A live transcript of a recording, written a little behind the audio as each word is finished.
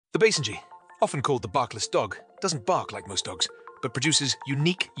The Basenji, often called the barkless dog, doesn't bark like most dogs, but produces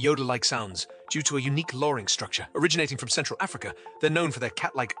unique Yoda-like sounds due to a unique loring structure. Originating from Central Africa, they're known for their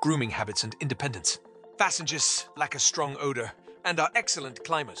cat-like grooming habits and independence. Basenjis lack a strong odor and are excellent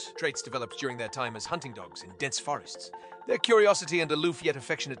climbers, traits developed during their time as hunting dogs in dense forests. Their curiosity and aloof yet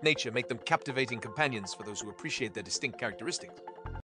affectionate nature make them captivating companions for those who appreciate their distinct characteristics.